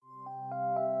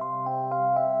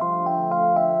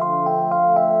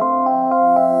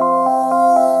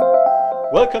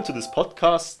Welcome to this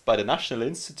podcast by the National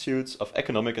Institute of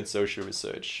Economic and Social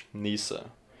Research, NIESR.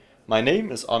 My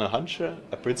name is Arne Hansche,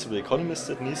 a principal economist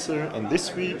at NIESR, and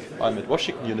this week I'm at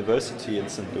Washington University in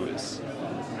St. Louis.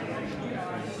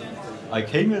 I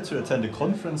came here to attend a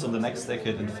conference on the next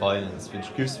decade in finance,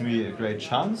 which gives me a great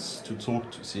chance to talk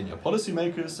to senior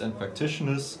policymakers and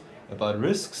practitioners about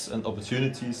risks and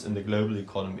opportunities in the global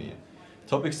economy,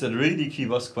 topics that really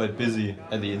keep us quite busy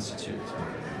at the Institute.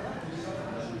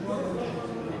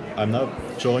 I'm now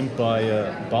joined by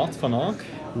Bart van Ark,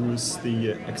 who is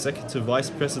the Executive Vice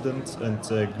President and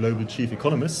Global Chief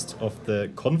Economist of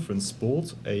the Conference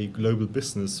Board, a global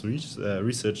business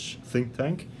research think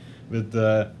tank with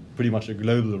pretty much a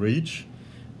global reach.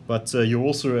 But you're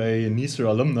also a NIESR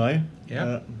alumni,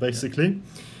 basically.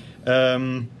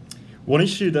 One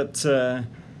issue that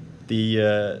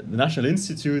the National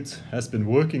Institute has been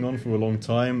working on for a long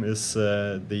time is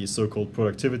the so-called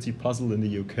productivity puzzle in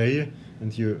the UK.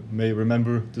 And you may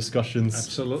remember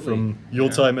discussions from your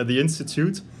time at the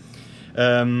Institute.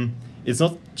 It's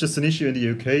not just an issue in the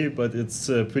UK, but it's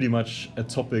pretty much a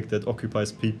topic that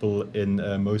occupies people in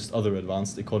most other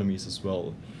advanced economies as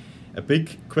well. A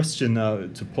big question now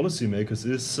to policymakers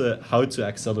is how to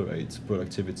accelerate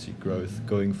productivity growth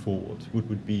going forward. What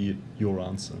would be your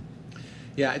answer?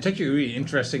 Yeah, it's actually really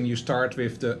interesting. You start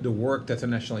with the work that the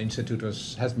National Institute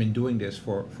has been doing this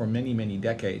for many, many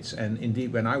decades. And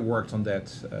indeed, when I worked on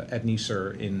that at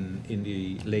NIESR in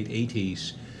the late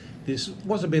 80s, this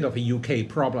was a bit of a UK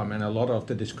problem, and a lot of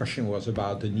the discussion was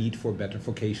about the need for better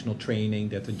vocational training,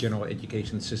 that the general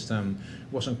education system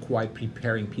wasn't quite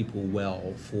preparing people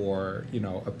well for,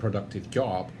 a productive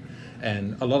job.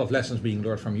 And a lot of lessons being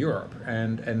learned from Europe.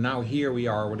 And now here we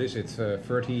are,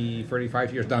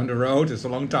 35 years down the road, it's a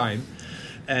long time.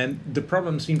 And the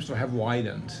problem seems to have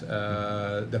widened.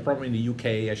 The problem in the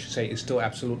UK, I should say, is still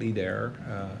absolutely there.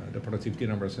 The productivity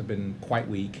numbers have been quite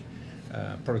weak.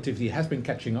 Productivity has been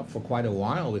catching up for quite a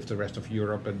while with the rest of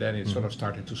Europe, and then it sort of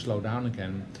started to slow down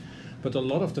again. But a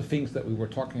lot of the things that we were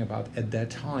talking about at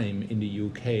that time in the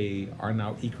UK are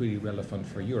now equally relevant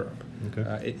for Europe.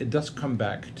 Okay. It does come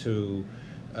back to...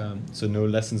 so no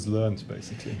lessons learned,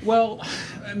 basically. Well,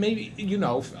 maybe,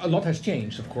 a lot has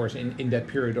changed, of course, in that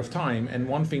period of time. And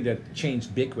one thing that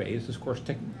changed big way is, of course,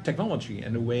 technology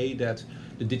and the way that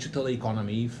the digital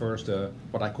economy, first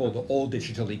what I call the old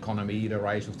digital economy, the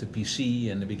rise of the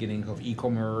PC and the beginning of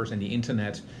e-commerce and the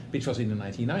internet, which was in the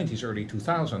 1990s, early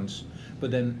 2000s.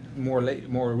 But then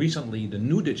more recently, the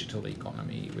new digital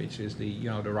economy, which is the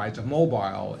rise of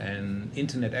mobile and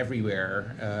internet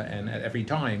everywhere and at every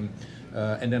time.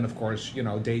 And then, of course,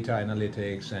 data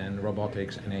analytics and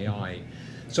robotics and AI.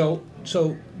 So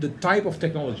the type of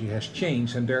technology has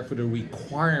changed, and therefore the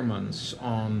requirements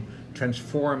on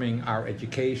transforming our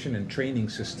education and training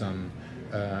system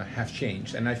have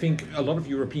changed. And I think a lot of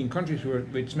European countries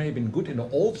which may have been good in the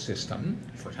old system,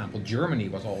 for example, Germany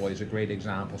was always a great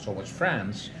example, so was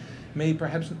France, may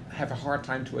perhaps have a hard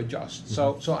time to adjust.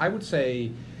 Mm-hmm. So I would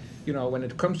say, when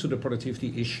it comes to the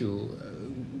productivity issue,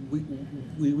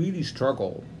 we really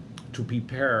struggle to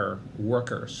prepare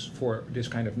workers for this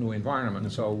kind of new environment.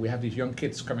 Mm-hmm. So we have these young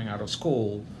kids coming out of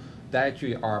school that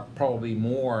actually are probably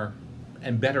more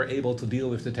and better able to deal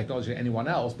with the technology than anyone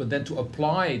else, but then to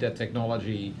apply that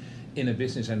technology in a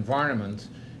business environment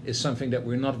is something that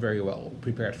we're not very well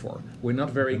prepared for. We're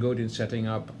not very good in setting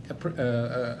up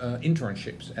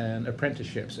internships and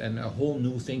apprenticeships and a whole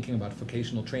new thinking about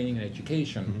vocational training and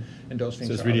education, mm-hmm. and those things.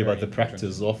 So it's really about the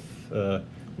practice of,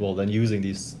 then using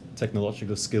these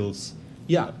technological skills.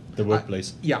 Yeah, the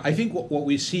workplace. I think what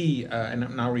we see, and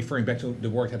I'm now referring back to the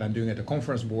work that I'm doing at the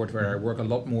Conference Board, where I work a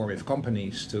lot more with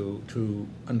companies to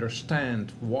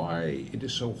understand why it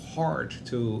is so hard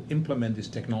to implement this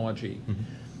technology. Mm-hmm.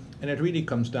 And it really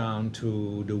comes down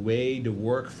to the way the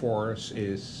workforce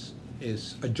is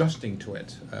adjusting to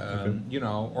it.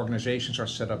 Organizations are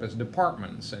set up as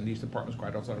departments, and these departments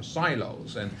quite often are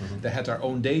silos, and mm-hmm. they had their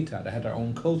own data, they had their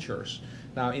own cultures.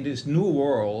 Now, in this new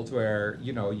world where,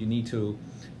 you need to,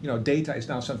 data is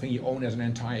now something you own as an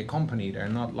entire company. They're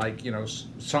not like,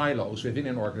 silos within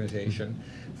an organization.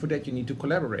 Mm-hmm. For that, you need to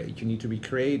collaborate, you need to be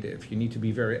creative, you need to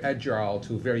be very agile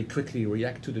to very quickly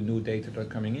react to the new data that are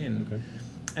coming in. Okay.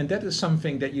 And that is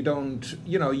something that you don't,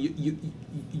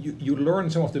 you learn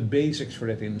some of the basics for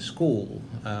that in school,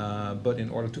 but in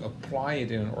order to apply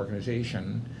it in an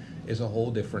organization is a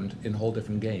whole different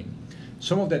game.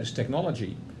 Some of that is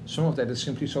technology, some of that is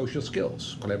simply social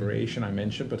skills. Collaboration I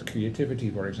mentioned, but creativity,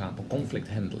 for example, conflict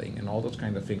handling and all those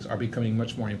kind of things are becoming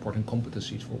much more important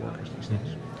competencies for workers these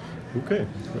days. Okay,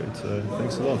 great.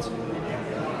 Thanks a lot.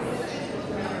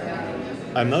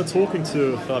 I'm now talking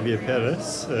to Javier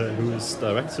Perez, who is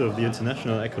Director of the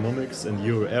International Economics and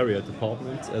Euro Area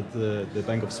Department at the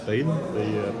Bank of Spain,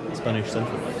 the Spanish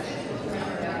Central Bank.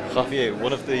 Javier,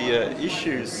 one of the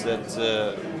issues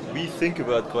that we think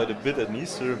about quite a bit at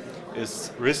NISR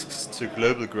is risks to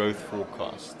global growth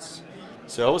forecasts.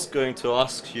 So I was going to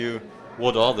ask you,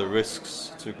 what are the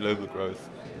risks to global growth?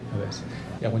 Yes.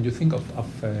 Yeah, when you think of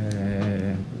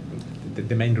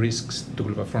the main risks to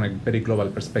global, from a very global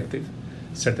perspective,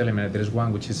 certainly there is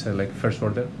one which is like first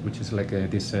order, which is like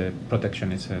this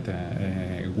protectionist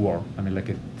war. I mean, like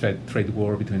a trade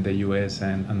war between the U.S.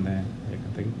 and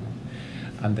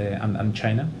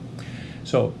China.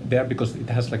 So there, because it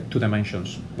has like two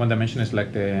dimensions. One dimension is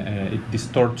like it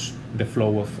distorts the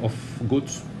flow of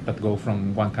goods that go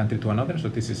from one country to another. So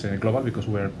this is global because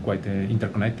we're quite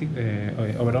interconnected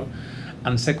overall.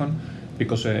 And second,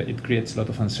 because it creates a lot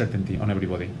of uncertainty on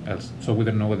everybody else. So we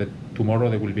don't know whether tomorrow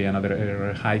there will be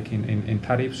another hike in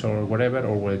tariffs or whatever,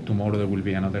 or whether tomorrow there will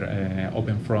be another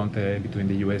open front between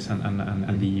the US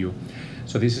and the EU.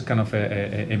 So this is kind of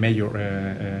a major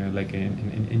like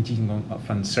an engine of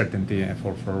uncertainty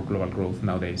for global growth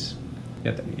nowadays.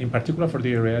 Yet, in particular for the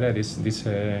euro area, this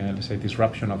let's say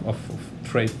disruption of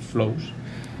trade flows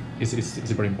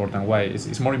is very important. Why?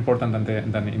 It's more important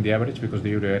than in the average, because the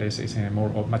euro area is a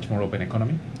much more open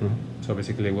economy. Mm-hmm. So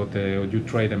basically, what you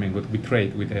trade, I mean, what we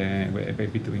trade with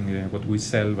between what we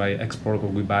sell by export,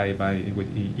 what we buy with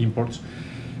imports,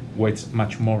 weighs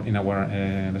much more in our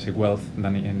let's say wealth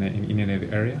than in any other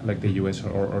area like the US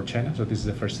or China. So this is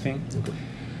the first thing. Okay.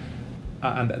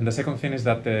 And the second thing is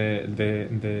that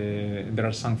there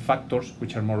are some factors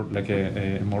which are more like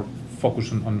a more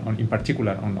focused on in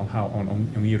particular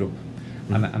on Europe,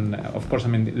 mm-hmm. and of course, I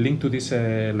mean, linked to this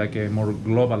like a more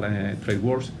global trade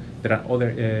wars, there are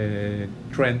other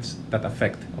trends that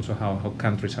affect also how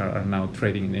countries are now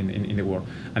trading in the world,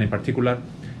 and in particular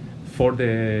for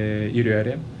the euro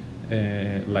area.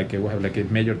 Like we have like a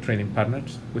major trading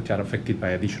partners which are affected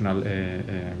by additional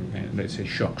let's say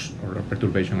shocks or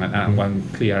perturbation, and mm-hmm. one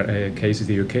clear case is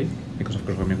the UK, because of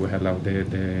course I mean we have now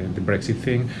the Brexit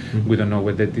thing. Mm-hmm. We don't know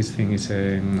whether this thing is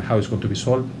how it's going to be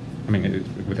solved. I mean,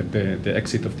 with the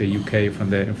exit of the UK from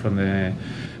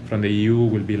the EU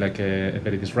will be like a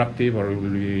very disruptive, or it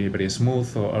will be very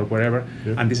smooth, or whatever.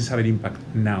 Yeah. And this is having impact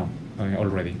now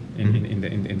already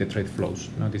in the trade flows.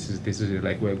 No, this is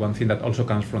like one thing that also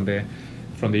comes from the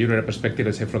euro area perspective,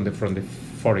 let's say from the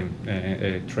foreign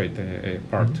trade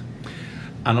part.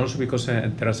 Mm-hmm. And also because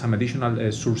there are some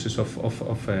additional sources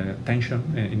of tension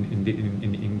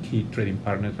in key trading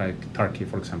partners like Turkey,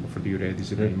 for example. For the euro area,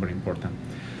 this is very important.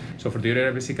 So for the euro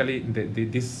area, basically,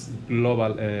 this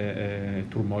global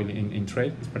turmoil in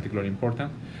trade is particularly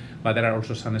important, but there are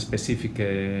also some specific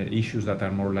issues that are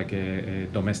more like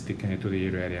domestic to the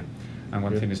euro area. And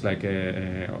one thing is like,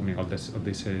 I mean, all this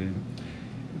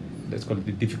let's call it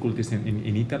the difficulties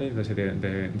in Italy. Let's say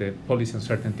the policy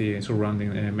uncertainty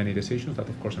surrounding many decisions. That,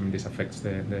 of course, I mean, this affects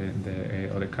the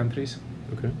other countries.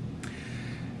 Okay.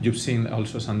 You've seen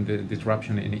also some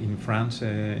disruption in France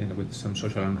with some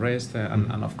social unrest,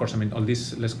 and of course, I mean, all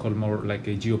this, let's call more like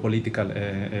a geopolitical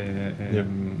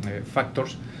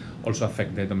factors also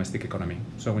affect the domestic economy.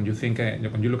 So when you think,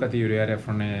 when you look at the euro area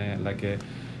from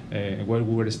where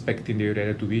we were expecting the euro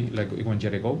area to be like 1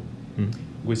 year ago,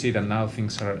 we see that now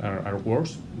things are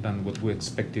worse than what we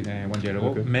expected 1 year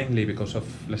ago, mainly because of,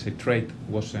 let's say, trade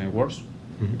was worse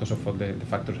because of all the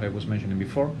factors I was mentioning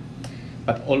before,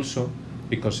 but also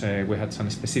because we had some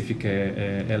specific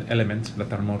elements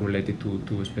that are more related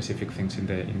to specific things in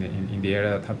the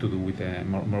area that have to do with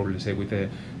more let's say with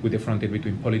the frontier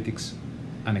between politics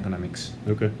and economics.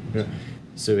 Okay. Yeah.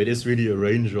 So it is really a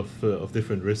range of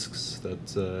different risks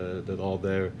that are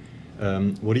there.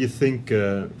 What do you think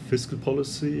fiscal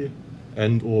policy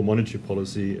and/or monetary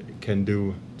policy can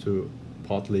do to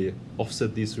partly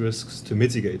offset these risks, to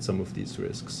mitigate some of these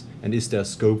risks? And is there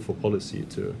scope for policy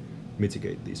to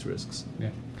mitigate these risks?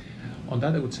 Yeah. On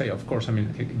that, I would say, of course, I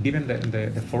mean, given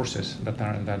the forces that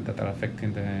are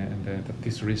affecting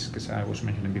these risks I was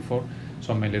mentioning before,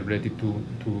 some mainly related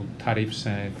to tariffs,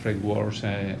 trade wars,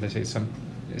 let's say some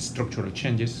structural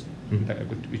changes,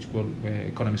 which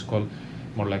economists call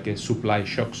more like a supply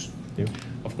shocks. Yeah.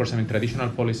 Of course, I mean, traditional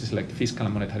policies like fiscal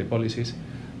and monetary policies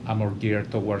are more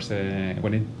geared towards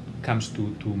when it comes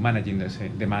to managing, let's say,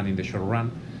 demand in the short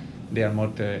run. They are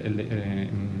more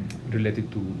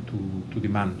related to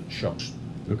demand shocks.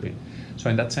 Okay. So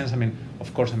in that sense, I mean,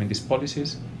 of course, I mean, these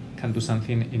policies can do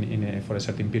something for a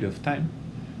certain period of time,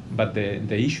 but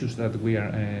the issues that we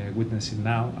are witnessing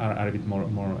now are a bit more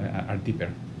are deeper.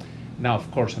 Now,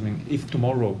 of course, I mean, if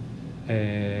tomorrow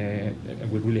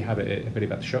we really have a very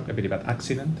bad shock, a very bad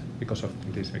accident because of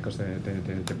this, because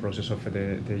the process of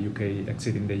the UK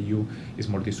exiting the EU is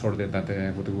more disordered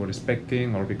than what we were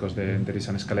expecting, or because there is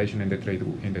an escalation in the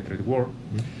trade war.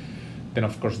 Then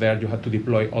of course there you have to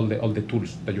deploy all the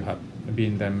tools that you have,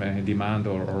 being them demand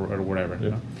or whatever.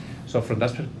 Yeah. So from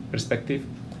that perspective,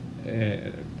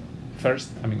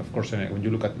 first, I mean, of course, when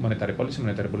you look at monetary policy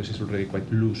is already quite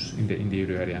loose in the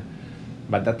euro area.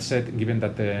 But that said, given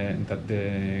that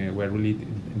we're really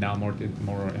now more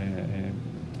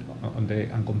on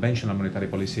the unconventional monetary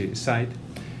policy side,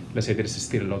 let's say there is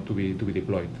still a lot to be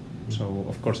deployed. So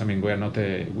of course, I mean, we are not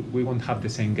we won't have the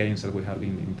same gains that we had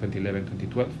in 2011,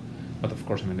 2012. But of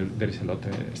course, I mean, there is a lot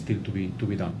still to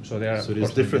be done. So there are. So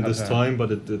it's different this time,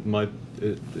 but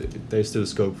there's still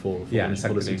scope for exactly.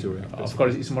 policy to react. Of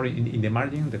course, it's more in the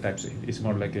margin. The types it's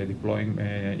more like deploying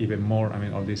even more. I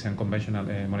mean, all this unconventional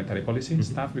monetary policy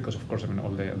stuff, because of course, I mean, all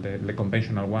the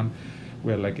conventional one,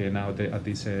 we're like now at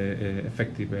this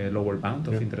effective lower bound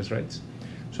of interest rates.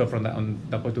 So from on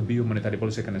that point of view, monetary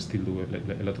policy can still do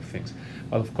a lot of things.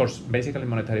 But of course, basically,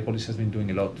 monetary policy has been doing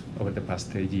a lot over the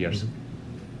past years.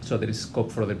 So there is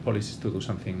scope for other policies to do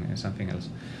something else.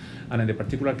 And in the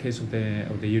particular case of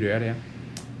the euro area,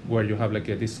 where you have like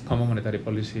this common monetary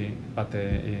policy, but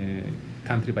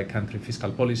country by country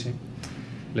fiscal policy,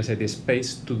 let's say the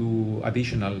space to do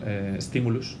additional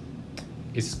stimulus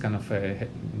is kind of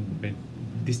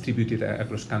distributed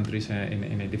across countries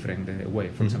in a different way.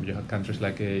 For example, you have countries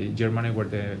like Germany, where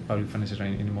the public finances are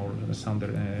in a more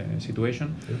sounder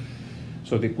situation. Yeah.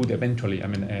 So they could eventually, I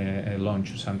mean,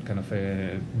 launch some kind of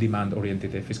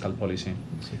demand-oriented fiscal policy.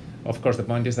 Of course, the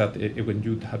point is that when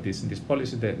you have this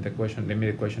policy, the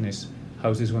immediate question is how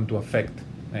is this going to affect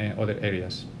other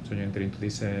areas? So you enter into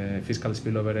this fiscal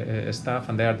spillover stuff,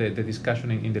 and there the discussion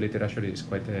in the literature is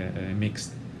quite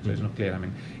mixed. So it's not clear. I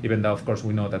mean, even though of course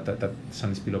we know that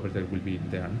some spillover there will be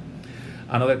there.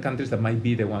 And other countries that might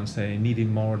be the ones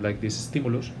needing more like this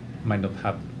stimulus might not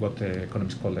have what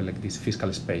economists call like this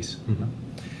fiscal space.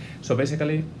 So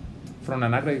basically, from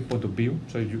an aggregate point of view,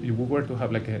 so you were to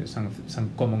have like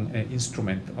some common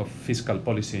instrument of fiscal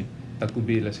policy that could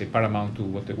be, let's say, paramount to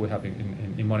what we have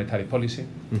in monetary policy.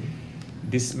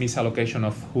 This misallocation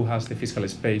of who has the fiscal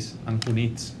space and who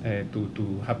needs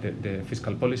to have the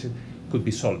fiscal policy could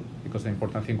be solved, because the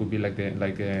important thing would be like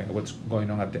what's going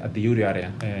on at the euro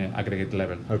area aggregate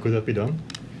level. How could that be done?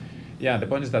 Yeah, the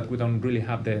point is that we don't really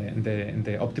have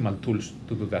the optimal tools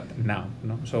to do that now.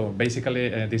 No? So basically,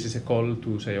 this is a call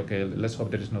to say, okay, let's hope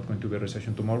there is not going to be a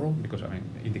recession tomorrow, because I mean,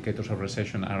 indicators of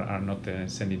recession are not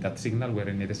sending that signal. We're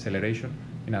in a deceleration,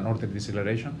 in an ordered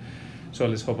deceleration. So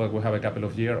let's hope that we have a couple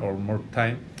of years or more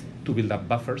time to build up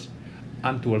buffers,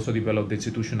 and to also develop the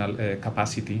institutional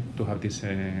capacity to have this,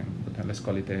 let's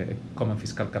call it a common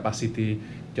fiscal capacity,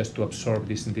 just to absorb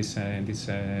this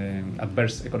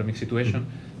adverse economic situation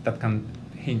that can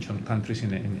hinge on countries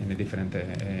in a different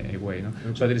way. No?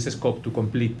 Okay. So there is a scope to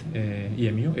complete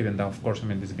EMU, even though, of course, I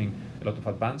mean, there's been a lot of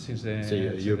advance since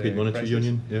the European Monetary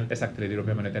Union. Yeah. Exactly, the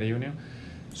European Monetary Union.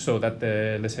 So that,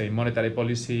 let's say, monetary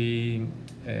policy,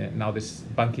 now this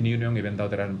banking union, even though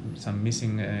there are some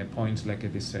missing points,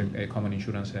 like this common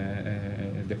insurance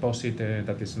deposit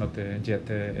that is not yet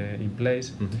in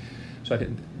place. So I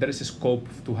think there is a scope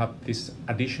to have this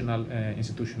additional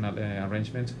institutional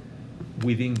arrangements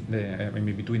within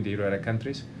between the euro area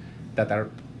countries that are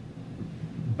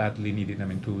badly needed. I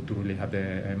mean, to really have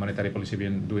the monetary policy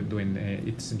doing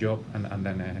its job, and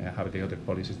then have the other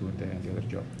policies doing the other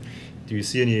job. Do you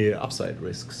see any upside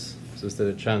risks? So is there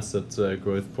a chance that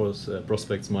growth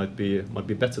prospects might be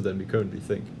better than we currently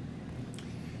think?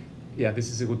 Yeah, this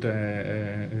is a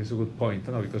good point,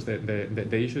 no? Because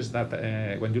the issue is that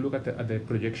when you look at the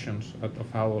projections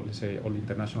of how, let's say, all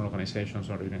international organizations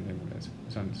or even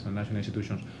some national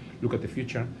institutions look at the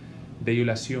future, they will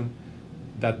assume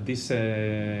that this,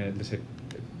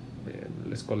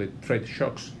 let's call it trade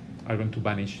shocks, are going to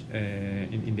vanish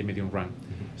in the medium run.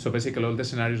 So basically, all the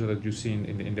scenarios that you see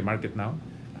in the market now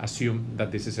assume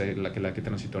that this is like a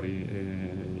transitory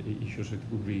issue, so it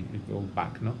will go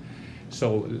back, no?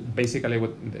 So basically,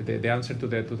 what the answer to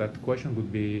that question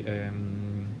would be,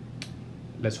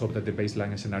 let's hope that the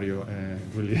baseline scenario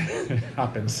really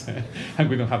happens and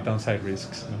we don't have downside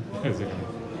risks. No?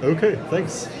 Okay,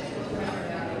 thanks.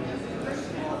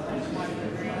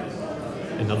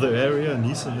 Another area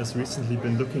Nissan has recently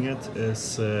been looking at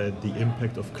is the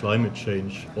impact of climate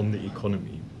change on the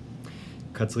economy.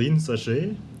 Catherine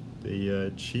Saget,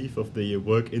 the chief of the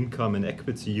Work Income and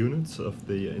Equity Unit of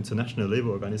the International Labour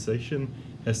Organization,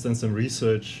 has done some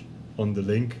research on the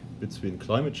link between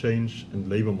climate change and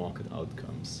labour market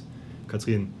outcomes.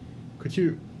 Catherine, Could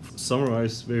you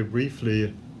summarize very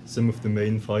briefly some of the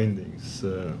main findings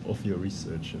of your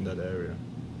research in that area?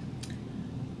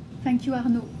 Thank you,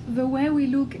 Arnaud. The way we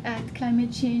look at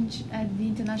climate change at the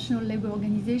International Labour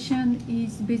Organization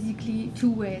is basically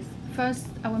two ways. First,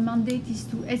 our mandate is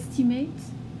to estimate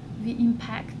the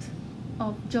impact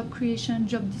of job creation,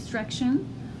 job destruction,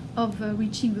 of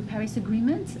reaching the Paris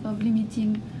Agreement, of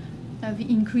limiting the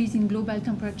increase in global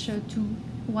temperature to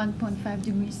 1.5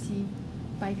 degrees C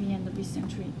by the end of this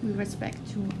century with respect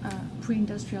to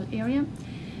pre-industrial area.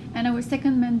 And our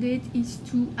second mandate is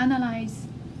to analyze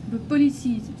the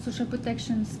policies, social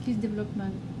protection, skills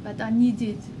development that are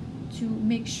needed to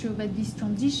make sure that this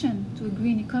transition to a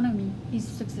green economy is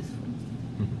successful.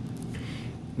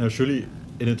 Now, surely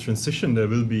in a transition there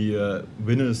will be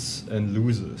winners and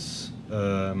losers.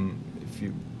 If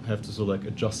you have to sort of like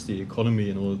adjust the economy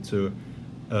in order to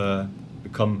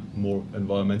become more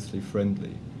environmentally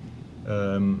friendly.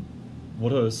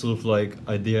 What are sort of like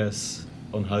ideas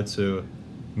on how to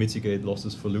mitigate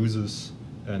losses for losers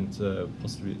and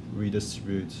possibly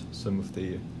redistribute some of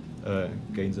the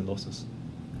gains and losses?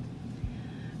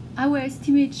 Our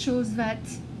estimate shows that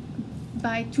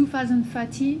by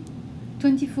 2030,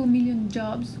 24 million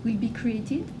jobs will be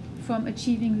created from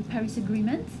achieving the Paris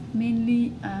Agreement,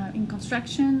 mainly in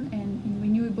construction and in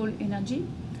renewable energy.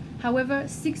 However,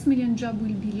 6 million jobs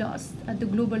will be lost at the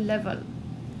global level,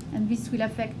 and this will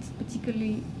affect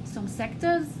particularly some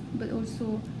sectors, but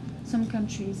also some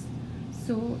countries.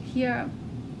 So here,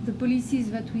 the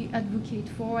policies that we advocate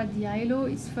for at the ILO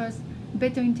is first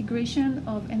better integration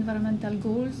of environmental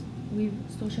goals with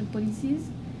social policies,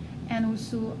 and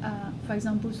also, for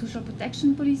example, social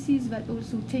protection policies that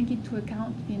also take into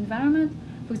account the environment.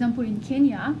 For example, in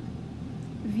Kenya,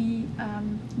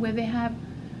 where they have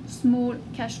small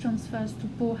cash transfers to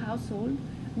poor households,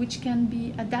 which can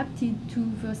be adapted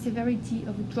to the severity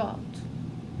of a drought.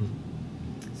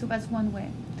 So that's one way.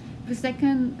 The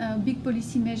second big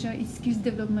policy measure is skills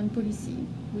development policy,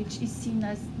 which is seen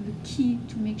as the key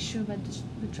to make sure that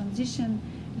the transition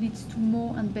leads to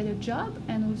more and better jobs,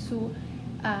 and also,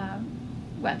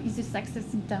 is a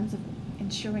success in terms of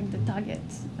ensuring the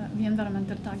targets, the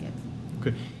environmental targets.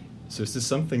 Okay. So is this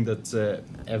something that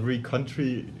every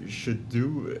country should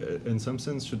do, in some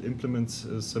sense, should implement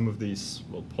some of these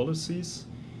policies?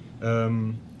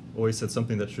 Or is that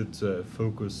something that should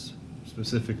focus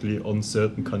specifically on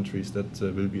certain countries that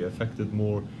will be affected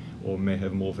more or may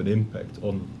have more of an impact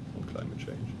on climate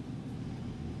change?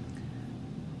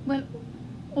 Well,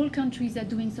 all countries are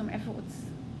doing some efforts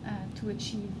to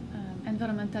achieve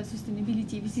environmental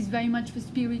sustainability. This is very much the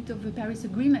spirit of the Paris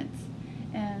Agreement.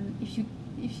 And if you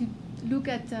look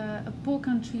at a poor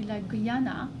country like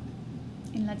Guyana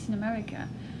in Latin America,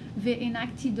 they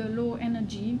enacted a low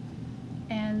energy,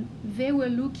 and they were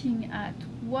looking at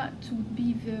what would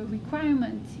be the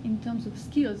requirement in terms of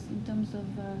skills, in terms of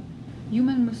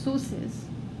human resources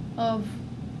of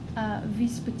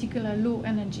this particular low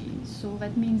energy. So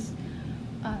that means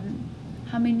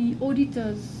how many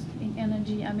auditors in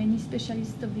energy, how many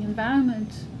specialists of the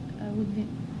environment would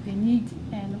they need,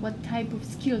 and what type of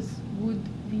skills would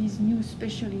these new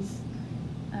specialists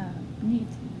need.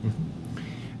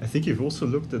 I think you've also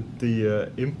looked at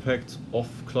the impact of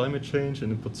climate change,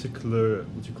 and in particular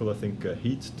what you call, I think,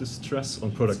 heat distress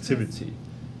on productivity.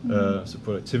 So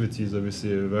productivity is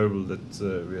obviously a variable that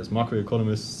we as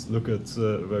macroeconomists look at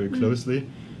very closely.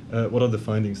 What are the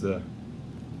findings there?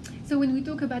 So when we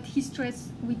talk about heat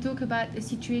stress, we talk about a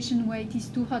situation where it is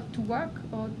too hot to work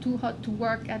or too hot to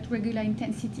work at regular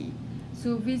intensity.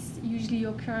 So this usually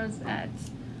occurs at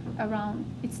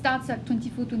it starts at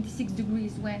 24, 26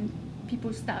 degrees when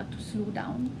people start to slow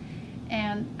down.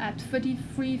 And at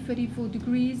 33, 34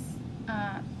 degrees,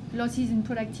 losses in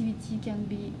productivity can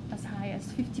be as high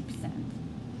as 50%.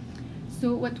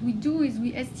 So what we do is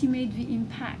we estimate the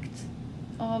impact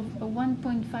of a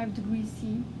 1.5 degrees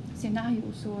C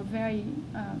scenario, so a very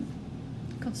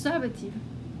conservative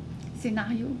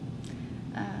scenario,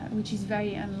 which is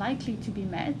very unlikely to be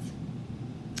met.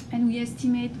 And we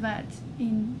estimate that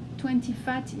in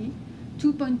 2030,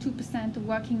 2.2% of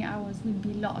working hours will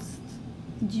be lost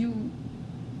due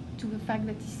to the fact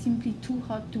that it's simply too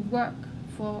hot to work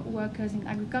for workers in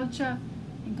agriculture,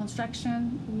 in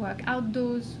construction, who work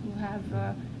outdoors, who have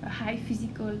a high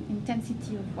physical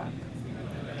intensity of work.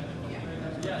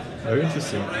 Very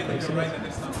interesting. Thanks so much.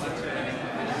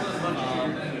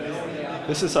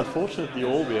 This is unfortunately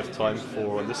all we have time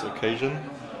for on this occasion.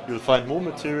 You'll find more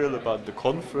material about the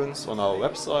conference on our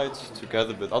website,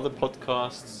 together with other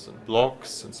podcasts and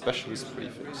blogs and specialist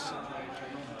briefings.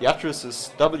 The address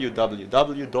is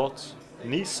www.nisa.ac.uk.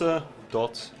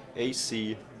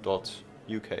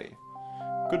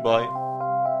 Goodbye.